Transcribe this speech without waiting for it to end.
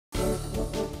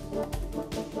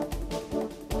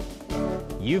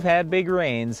you've had big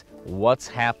rains. What's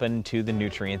happened to the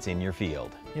nutrients in your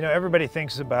field? You know, everybody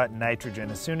thinks about nitrogen.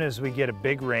 As soon as we get a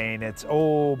big rain, it's,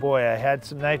 oh boy, I had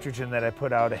some nitrogen that I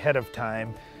put out ahead of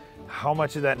time. How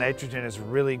much of that nitrogen is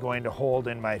really going to hold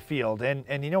in my field?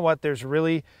 And you know what? There's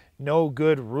really no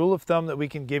good rule of thumb that we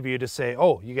can give you to say,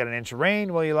 oh, you got an inch of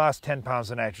rain, well, you lost 10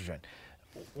 pounds of nitrogen.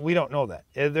 We don't know that.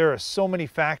 There are so many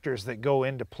factors that go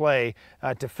into play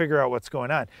to figure out what's going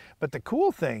on. But the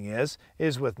cool thing is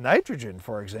with nitrogen,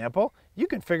 for example, you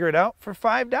can figure it out for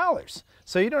 $5.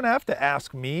 So you don't have to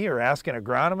ask me or ask an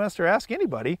agronomist or ask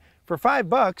anybody. For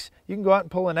 $5, you can go out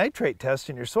and pull a nitrate test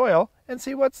in your soil and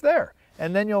see what's there.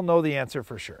 And then you'll know the answer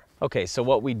for sure. Okay, so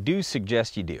what we do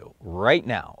suggest you do right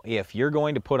now, if you're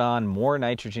going to put on more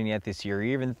nitrogen yet this year,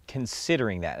 you're even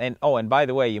considering that. And oh, and by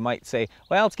the way, you might say,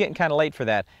 well, it's getting kind of late for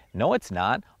that. No, it's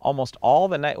not. Almost all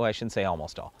the well, I shouldn't say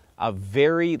almost all. A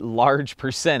very large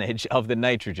percentage of the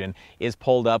nitrogen is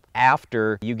pulled up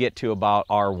after you get to about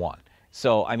R1.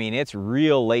 So, I mean, it's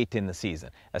real late in the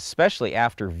season, especially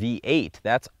after V8.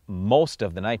 That's most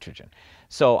of the nitrogen.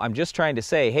 So I'm just trying to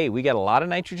say, hey, we got a lot of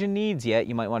nitrogen needs yet.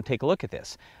 You might want to take a look at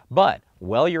this. But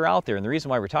while you're out there, and the reason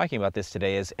why we're talking about this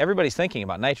today is everybody's thinking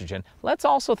about nitrogen. Let's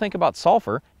also think about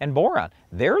sulfur and boron.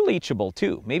 They're leachable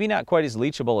too. Maybe not quite as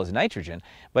leachable as nitrogen,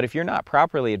 but if you're not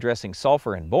properly addressing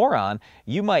sulfur and boron,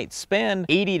 you might spend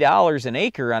 $80 an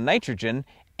acre on nitrogen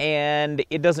and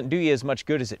it doesn't do you as much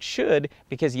good as it should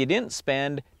because you didn't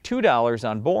spend $2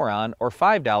 on boron or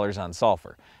 $5 on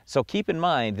sulfur. So keep in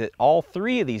mind that all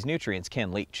three of these nutrients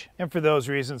can leach. And for those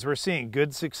reasons, we're seeing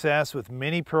good success with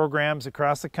many programs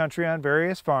across the country on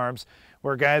various farms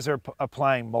where guys are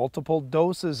applying multiple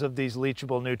doses of these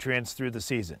leachable nutrients through the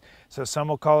season. So some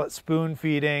will call it spoon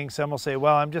feeding, some will say,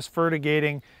 well, I'm just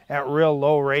fertigating at real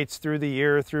low rates through the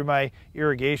year through my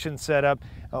irrigation setup.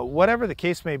 Whatever the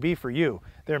case may be for you,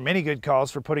 there are many good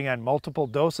calls for putting on multiple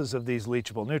doses of these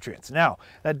leachable nutrients. Now,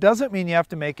 that doesn't mean you have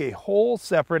to make a whole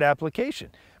separate application.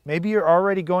 Maybe you're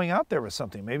already going out there with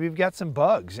something. Maybe you've got some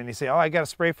bugs and you say, oh, I got to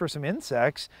spray for some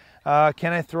insects.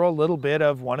 Can I throw a little bit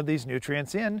of one of these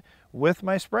nutrients in with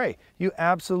my spray? You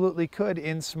absolutely could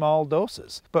in small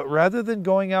doses. But rather than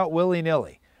going out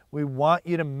willy-nilly, we want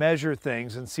you to measure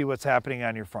things and see what's happening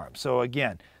on your farm. So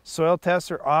again, soil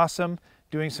tests are awesome.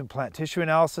 Doing some plant tissue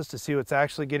analysis to see what's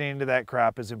actually getting into that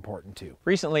crop is important too.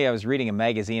 Recently, I was reading a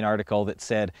magazine article that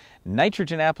said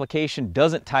nitrogen application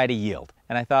doesn't tie to yield.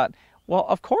 And I thought, well,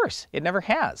 of course, it never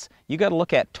has. You got to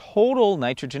look at total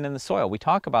nitrogen in the soil. We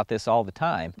talk about this all the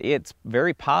time. It's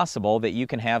very possible that you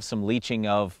can have some leaching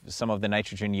of some of the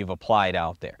nitrogen you've applied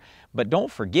out there. But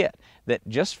don't forget that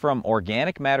just from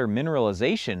organic matter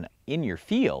mineralization in your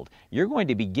field, you're going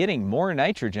to be getting more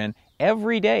nitrogen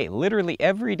every day, literally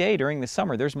every day during the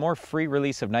summer. There's more free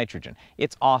release of nitrogen.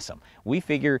 It's awesome. We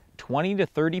figure 20 to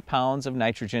 30 pounds of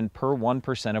nitrogen per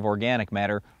 1% of organic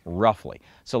matter, roughly.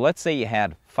 So let's say you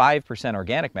had 5%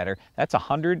 organic matter, that's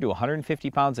 100 to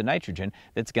 150 pounds of nitrogen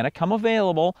that's going to come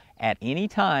available at any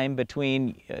time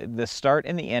between the start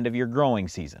and the end of your growing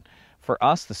season. For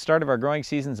us, the start of our growing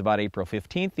season is about April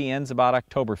 15th, the end's about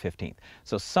October 15th.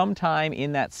 So sometime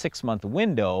in that 6-month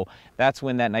window, that's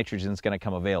when that nitrogen is going to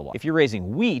come available. If you're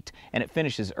raising wheat and it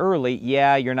finishes early,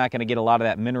 yeah, you're not going to get a lot of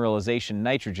that mineralization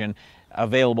nitrogen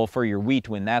available for your wheat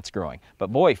when that's growing.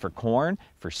 But boy, for corn,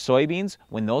 for soybeans,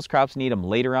 when those crops need them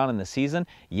later on in the season,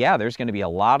 yeah, there's going to be a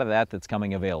lot of that that's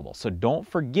coming available. So don't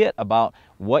forget about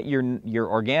what your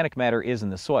organic matter is in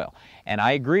the soil. And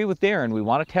I agree with Darren, we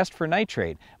want to test for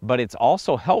nitrate, but it's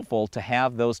also helpful to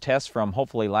have those tests from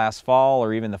hopefully last fall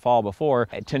or even the fall before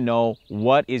to know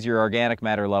what is your organic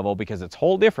matter level, because it's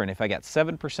whole different if I got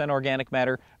 7% organic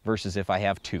matter versus if I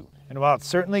have 2. And while it's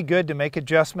certainly good to make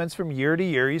adjustments from year to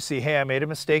year, you see, hey, I made a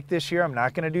mistake this year, I'm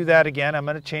not going to do that again, I'm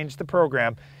going to change the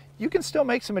program. You can still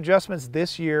make some adjustments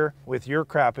this year with your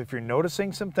crop. If you're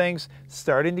noticing some things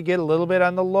starting to get a little bit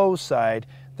on the low side,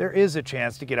 there is a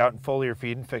chance to get out and foliar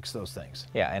feed and fix those things.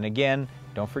 Yeah, and again,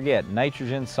 don't forget,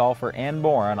 nitrogen, sulfur, and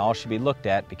boron all should be looked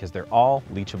at because they're all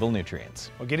leachable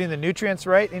nutrients. Well, getting the nutrients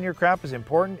right in your crop is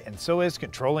important, and so is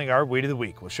controlling our weed of the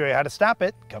week. We'll show you how to stop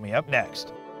it coming up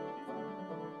next.